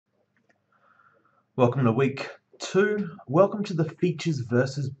Welcome to week 2. Welcome to the features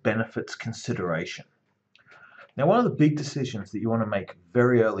versus benefits consideration. Now, one of the big decisions that you want to make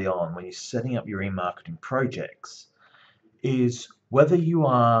very early on when you're setting up your e-marketing projects is whether you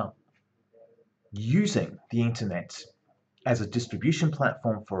are using the internet as a distribution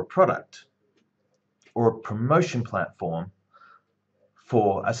platform for a product or a promotion platform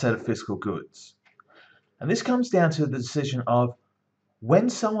for a set of physical goods. And this comes down to the decision of when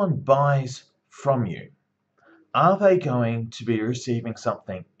someone buys from you, are they going to be receiving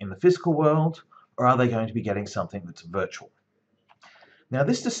something in the physical world, or are they going to be getting something that's virtual? Now,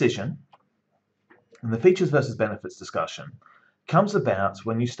 this decision, and the features versus benefits discussion, comes about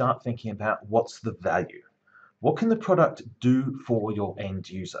when you start thinking about what's the value. What can the product do for your end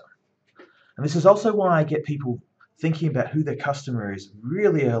user? And this is also why I get people thinking about who their customer is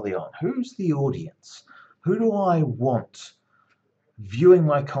really early on. Who's the audience? Who do I want viewing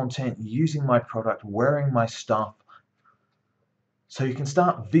my content, using my product, wearing my stuff? So you can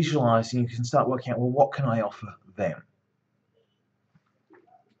start visualizing, you can start working out, well, what can I offer them?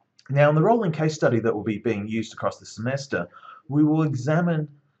 Now, in the rolling case study that will be being used across the semester, we will examine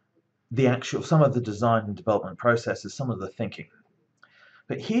some of the design and development processes, some of the thinking.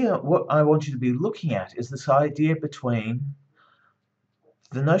 But here, what I want you to be looking at is this idea between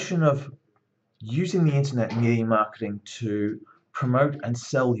the notion of using the internet and e-marketing to promote and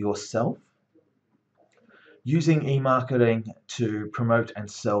sell yourself, using e-marketing to promote and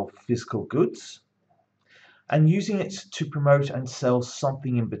sell physical goods, and using it to promote and sell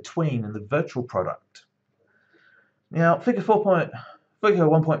something in between in the virtual product. Now, figure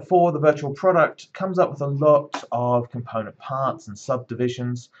 1.4, the virtual product, comes up with a lot of component parts and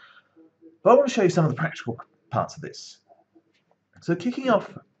subdivisions, but I want to show you some of the practical parts of this. So kicking off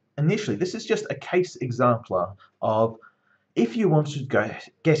initially, this is just a case exemplar of if you want to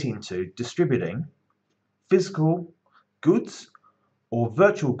get into distributing physical goods or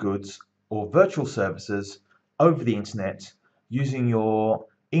virtual services over the internet using your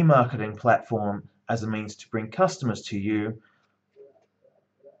e-marketing platform as a means to bring customers to you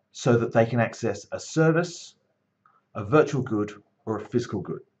so that they can access a service, a virtual good, or a physical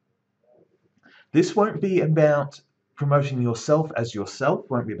good. This won't be about promoting yourself as yourself,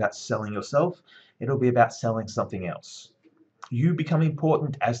 won't be about selling yourself, it'll be about selling something else. You become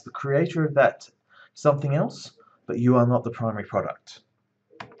important as the creator of that something else, but you are not the primary product.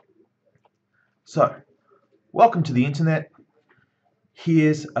 So, welcome to the internet.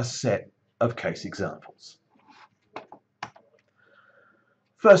 Here's a set of case examples.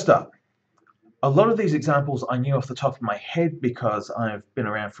 First up, a lot of these examples I knew off the top of my head because I've been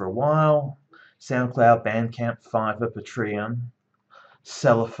around for a while. SoundCloud, Bandcamp, Fiverr, Patreon,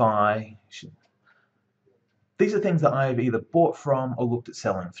 Sellify. These are things that I've either bought from or looked at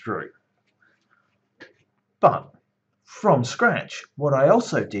selling through. But from scratch, what I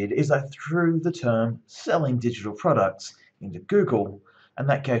also did is I threw the term selling digital products into Google, and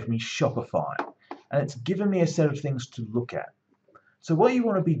that gave me Shopify. And it's given me a set of things to look at. So what you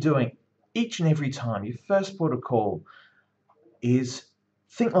want to be doing each and every time you first put a call is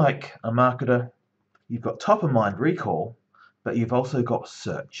think like a marketer. You've got top of mind recall, but you've also got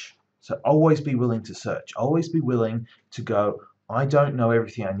search. So always be willing to search. Always be willing to go, I don't know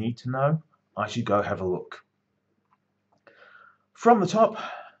everything I need to know. I should go have a look. From the top,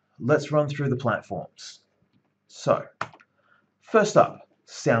 let's run through the platforms. So, first up,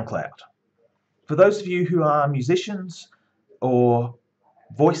 SoundCloud. For those of you who are musicians or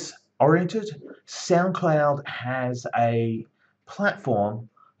voice-oriented, SoundCloud has a platform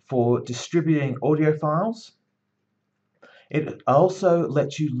for distributing audio files. It also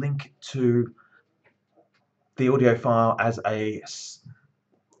lets you link to the audio file as a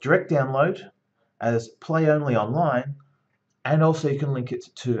direct download, as play only online, and also you can link it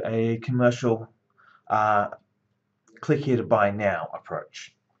to a commercial click here to buy now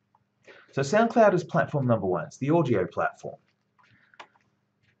approach. So SoundCloud is platform number one. It's the audio platform.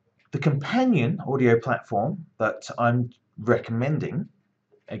 The companion audio platform that I'm recommending,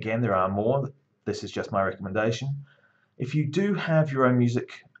 again, there are more, this is just my recommendation. If you do have your own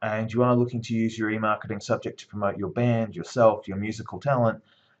music and you are looking to use your e-marketing subject to promote your band, yourself, your musical talent,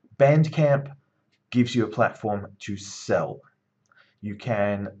 Bandcamp gives you a platform to sell. You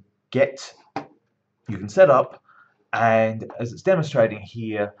can set up, and as it's demonstrating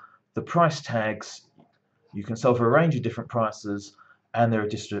here, the price tags, you can sell for a range of different prices, and there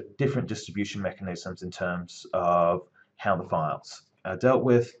are different distribution mechanisms in terms of how the files are dealt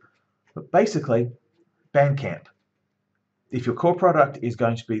with. But basically, Bandcamp. If your core product is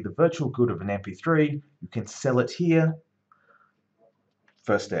going to be the virtual good of an MP3, you can sell it here.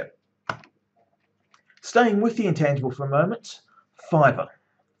 First step. Staying with the intangible for a moment, Fiverr.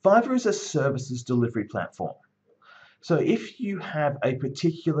 Fiverr is a services delivery platform. So if you have a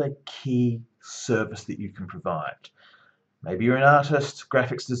particular key service that you can provide, maybe you're an artist,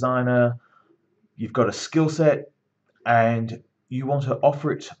 graphics designer, you've got a skill set and you want to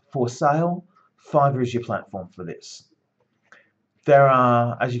offer it for sale, Fiverr is your platform for this. There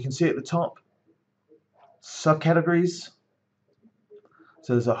are, as you can see at the top, subcategories.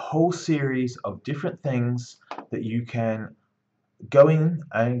 So there's a whole series of different things that you can go in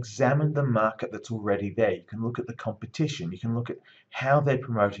and examine the market that's already there. You can look at the competition. You can look at how they're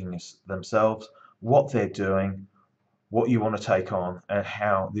promoting themselves, what they're doing, what you want to take on, and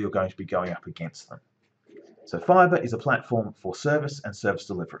how you're going to be going up against them. So Fiverr is a platform for service and service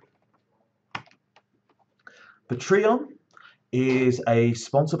delivery. Patreon is a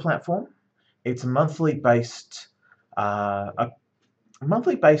sponsor platform. It's a monthly based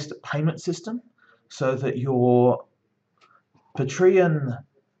payment system so that your Patreon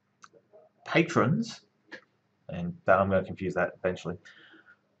patrons, and I'm going to confuse that eventually,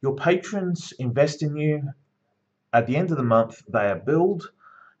 your patrons invest in you. At the end of the month, they are billed,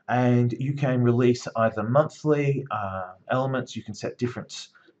 and you can release either monthly elements, you can set different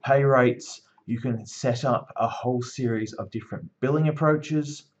pay rates, you can set up a whole series of different billing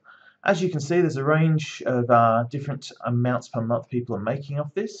approaches. As you can see, there's a range of different amounts per month people are making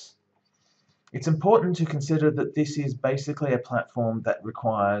off this. It's important to consider that this is basically a platform that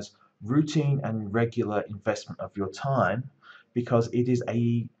requires routine and regular investment of your time, because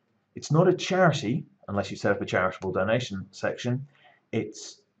it's not a charity, unless you set up a charitable donation section.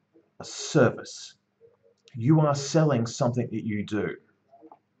 It's a service. You are selling something that you do.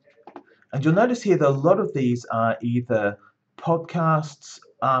 And you'll notice here that a lot of these are either podcasts,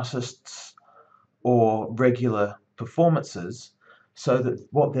 artists, or regular performances, so that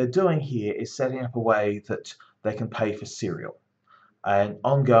what they're doing here is setting up a way that they can pay for serial, an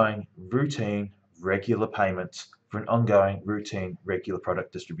ongoing, routine, regular payment for an ongoing, routine, regular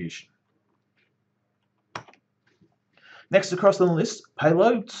product distribution. Next across the list,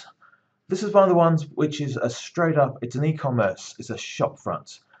 Payloads. This is one of the ones which is a straight up, it's an e-commerce, it's a shop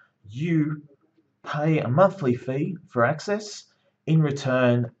front. You pay a monthly fee for access. In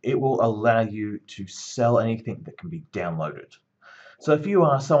return, it will allow you to sell anything that can be downloaded. So if you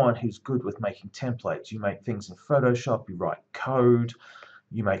are someone who's good with making templates, you make things in Photoshop, you write code,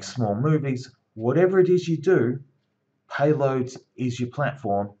 you make small movies, whatever it is you do, Payloads is your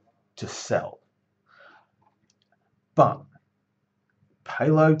platform to sell. But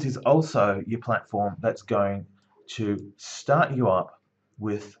Payloads is also your platform that's going to start you up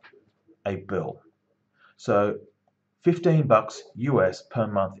with a bill. So $15 US per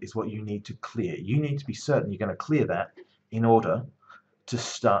month is what you need to clear. You need to be certain you're going to clear that in order to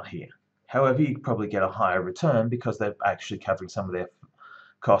start here. However, you probably get a higher return because they're actually covering some of their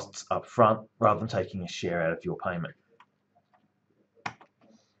costs up front rather than taking a share out of your payment.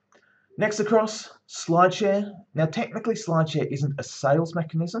 Next across, SlideShare. Now technically SlideShare isn't a sales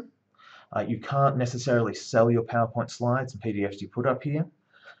mechanism. You can't necessarily sell your PowerPoint slides and PDFs you put up here.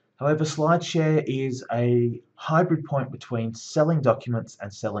 However, SlideShare is a hybrid point between selling documents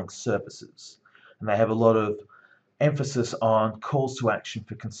and selling services. And they have a lot of emphasis on calls to action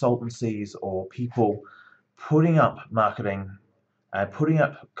for consultancies or people putting up marketing and putting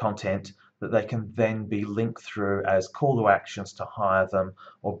up content that they can then be linked through as call to actions to hire them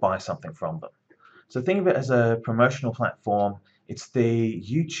or buy something from them. So think of it as a promotional platform. It's the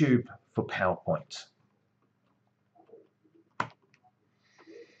YouTube for PowerPoint.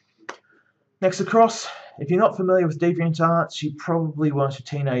 Next across, if you're not familiar with DeviantArt, you probably weren't a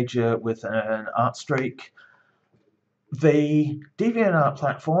teenager with an art streak. The DeviantArt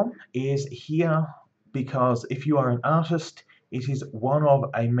platform is here because if you are an artist, it is one of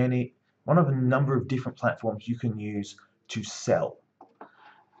a number of different platforms you can use to sell.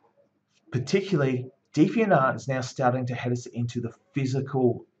 Particularly, DeviantArt is now starting to head us into the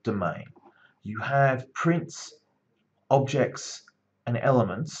physical domain. You have prints, objects, and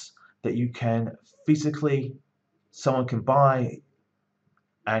elements that you can physically, someone can buy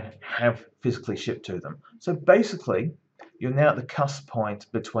and have physically shipped to them. So basically, you're now at the cusp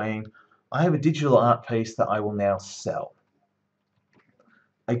point between, I have a digital art piece that I will now sell.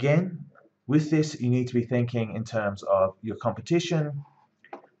 Again, with this, you need to be thinking in terms of your competition,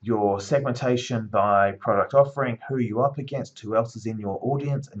 your segmentation by product offering, who you're up against, who else is in your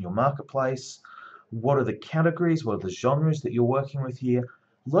audience and your marketplace, what are the categories, what are the genres that you're working with here.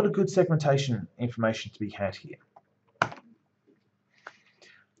 A lot of good segmentation information to be had here.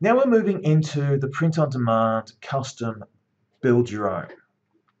 Now we're moving into the print-on-demand, custom, build your own.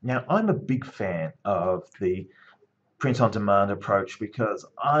 Now, I'm a big fan of the print-on-demand approach because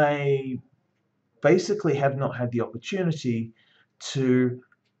I basically have not had the opportunity to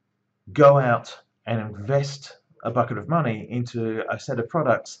go out and invest a bucket of money into a set of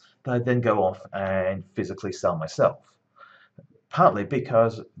products that I then go off and physically sell myself. Partly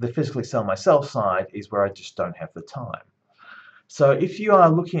because the physically sell myself side is where I just don't have the time. So if you are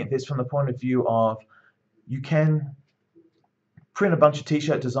looking at this from the point of view of you can print a bunch of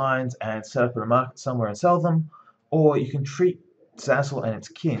t-shirt designs and set up in a market somewhere and sell them, or you can treat Zazzle and its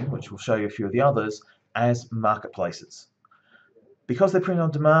kin, which will show you a few of the others, as marketplaces. Because they print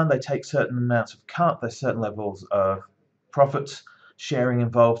on demand, they take certain amounts of cut, there's certain levels of profit sharing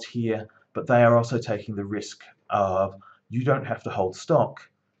involved here, but they are also taking the risk of you don't have to hold stock.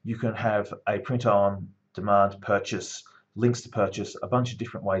 You can have a print on demand purchase, links to purchase, a bunch of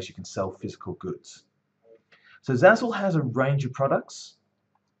different ways you can sell physical goods. So Zazzle has a range of products.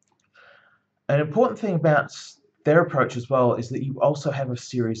 An important thing about their approach as well is that you also have a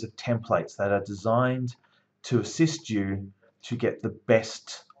series of templates that are designed to assist you to get the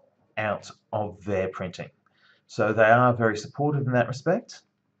best out of their printing. So they are very supportive in that respect.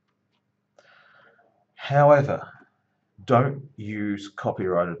 However, don't use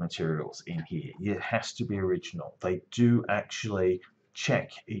copyrighted materials in here. It has to be original. They do actually check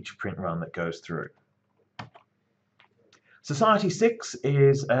each print run that goes through. Society6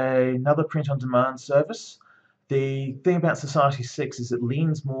 is another print-on-demand service. The thing about Society6 is it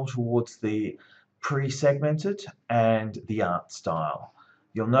leans more towards the pre-segmented and the art style.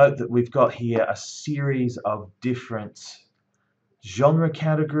 You'll note that we've got here a series of different genre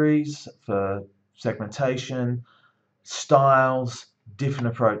categories for segmentation, styles, different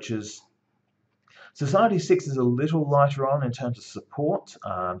approaches. Society6 is a little lighter on in terms of support.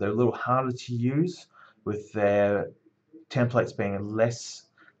 They're a little harder to use with their templates being less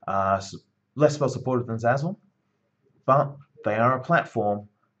well supported than Zazzle, but they are a platform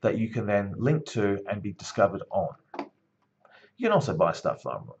that you can then link to and be discovered on. You can also buy stuff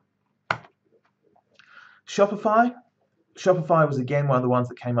from them. Shopify was again one of the ones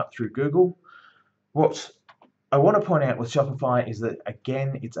that came up through Google. What I want to point out with Shopify is that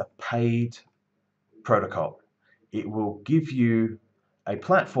again it's a paid protocol. It will give you a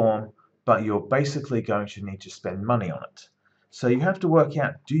platform, but you're basically going to need to spend money on it. So you have to work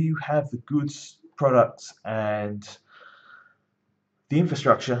out, do you have the goods, products, and the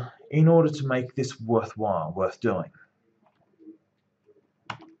infrastructure in order to make this worthwhile, worth doing?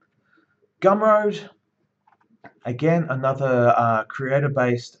 Gumroad, again, another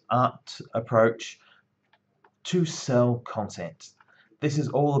creator-based art approach to sell content. This is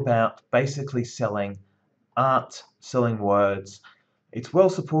all about basically selling art, selling words. It's well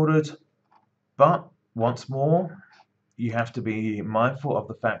supported, but once more, you have to be mindful of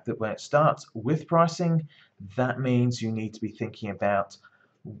the fact that when it starts with pricing, that means you need to be thinking about,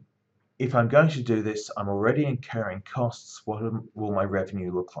 if I'm going to do this, I'm already incurring costs. What will my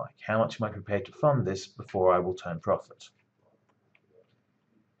revenue look like? How much am I prepared to fund this before I will turn profit?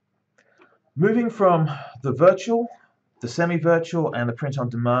 Moving from the virtual, the semi-virtual, and the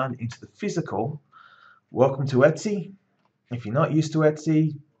print-on-demand into the physical, welcome to Etsy. If you're not used to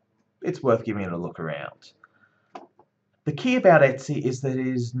Etsy, it's worth giving it a look around. The key about Etsy is that it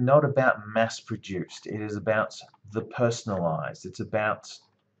is not about mass-produced. It is about the personalized. It's about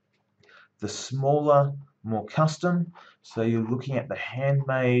the smaller, more custom. So you're looking at the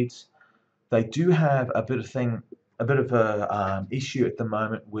handmade. They do have a bit of a issue at the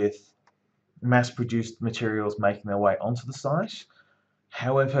moment with mass-produced materials making their way onto the site.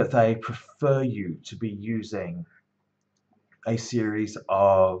 However, they prefer you to be using a series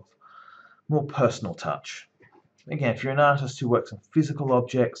of more personal touch. Again, if you're an artist who works on physical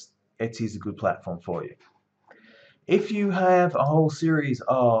objects, Etsy is a good platform for you. If you have a whole series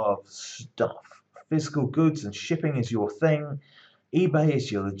of stuff, physical goods and shipping is your thing, eBay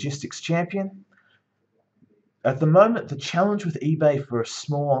is your logistics champion. At the moment, the challenge with eBay for a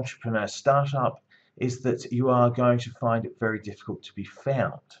small entrepreneur startup is that you are going to find it very difficult to be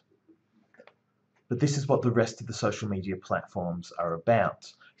found. But this is what the rest of the social media platforms are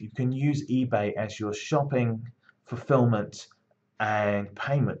about. You can use eBay as your shopping, fulfillment, and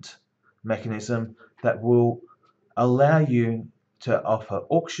payment mechanism that will allow you to offer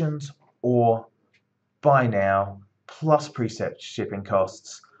auctions or buy now plus preset shipping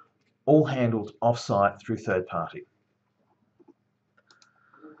costs, all handled off-site through third party.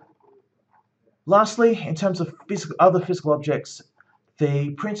 Lastly, in terms of other physical objects,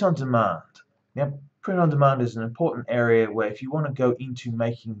 the print on demand. Now, print on demand is an important area where if you want to go into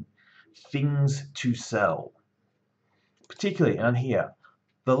making things to sell, particularly on here,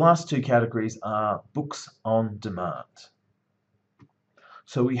 The last two categories are books on demand.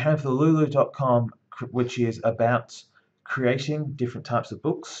 So we have the lulu.com, which is about creating different types of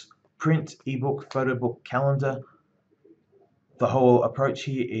books, print, ebook, photo book, calendar. The whole approach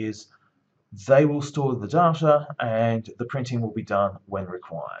here is they will store the data and the printing will be done when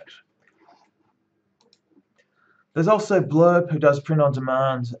required. There's also Blurb, who does print on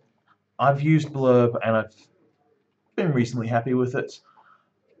demand. I've used Blurb and I've been reasonably happy with it.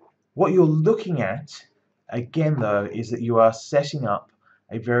 What you're looking at, again though, is that you are setting up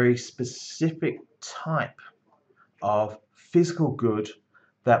a very specific type of physical good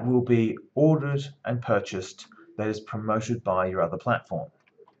that will be ordered and purchased, that is promoted by your other platform.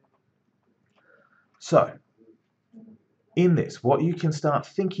 So, in this, what you can start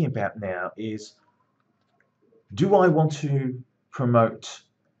thinking about now is, do I want to promote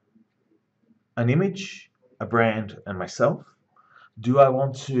an image, a brand, and myself? Do I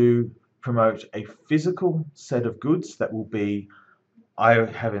want to promote a physical set of goods that will be, I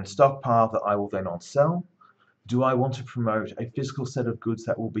have in stockpile that I will then on sell? Do I want to promote a physical set of goods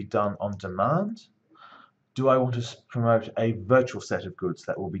that will be done on demand? Do I want to promote a virtual set of goods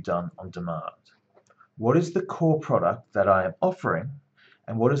that will be done on demand? What is the core product that I am offering,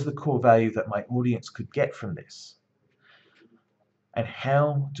 and what is the core value that my audience could get from this? And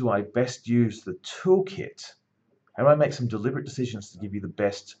how do I best use the toolkit? How do I make some deliberate decisions to give you the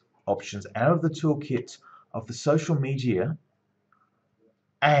best options out of the toolkit of the social media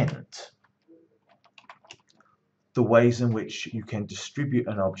and the ways in which you can distribute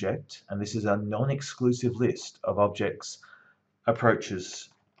an object? And this is a non-exclusive list of objects, approaches,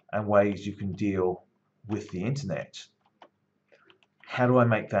 and ways you can deal with the internet. How do I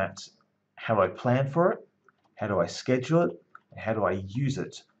make that? How do I plan for it? How do I schedule it? And how do I use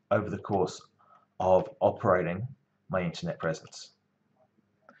it over the course of operating my internet presence?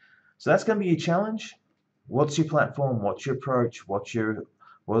 So that's going to be your challenge. What's your platform? What's your approach? What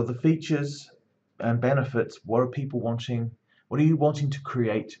are the features and benefits? What are people wanting? What are you wanting to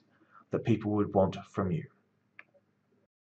create that people would want from you?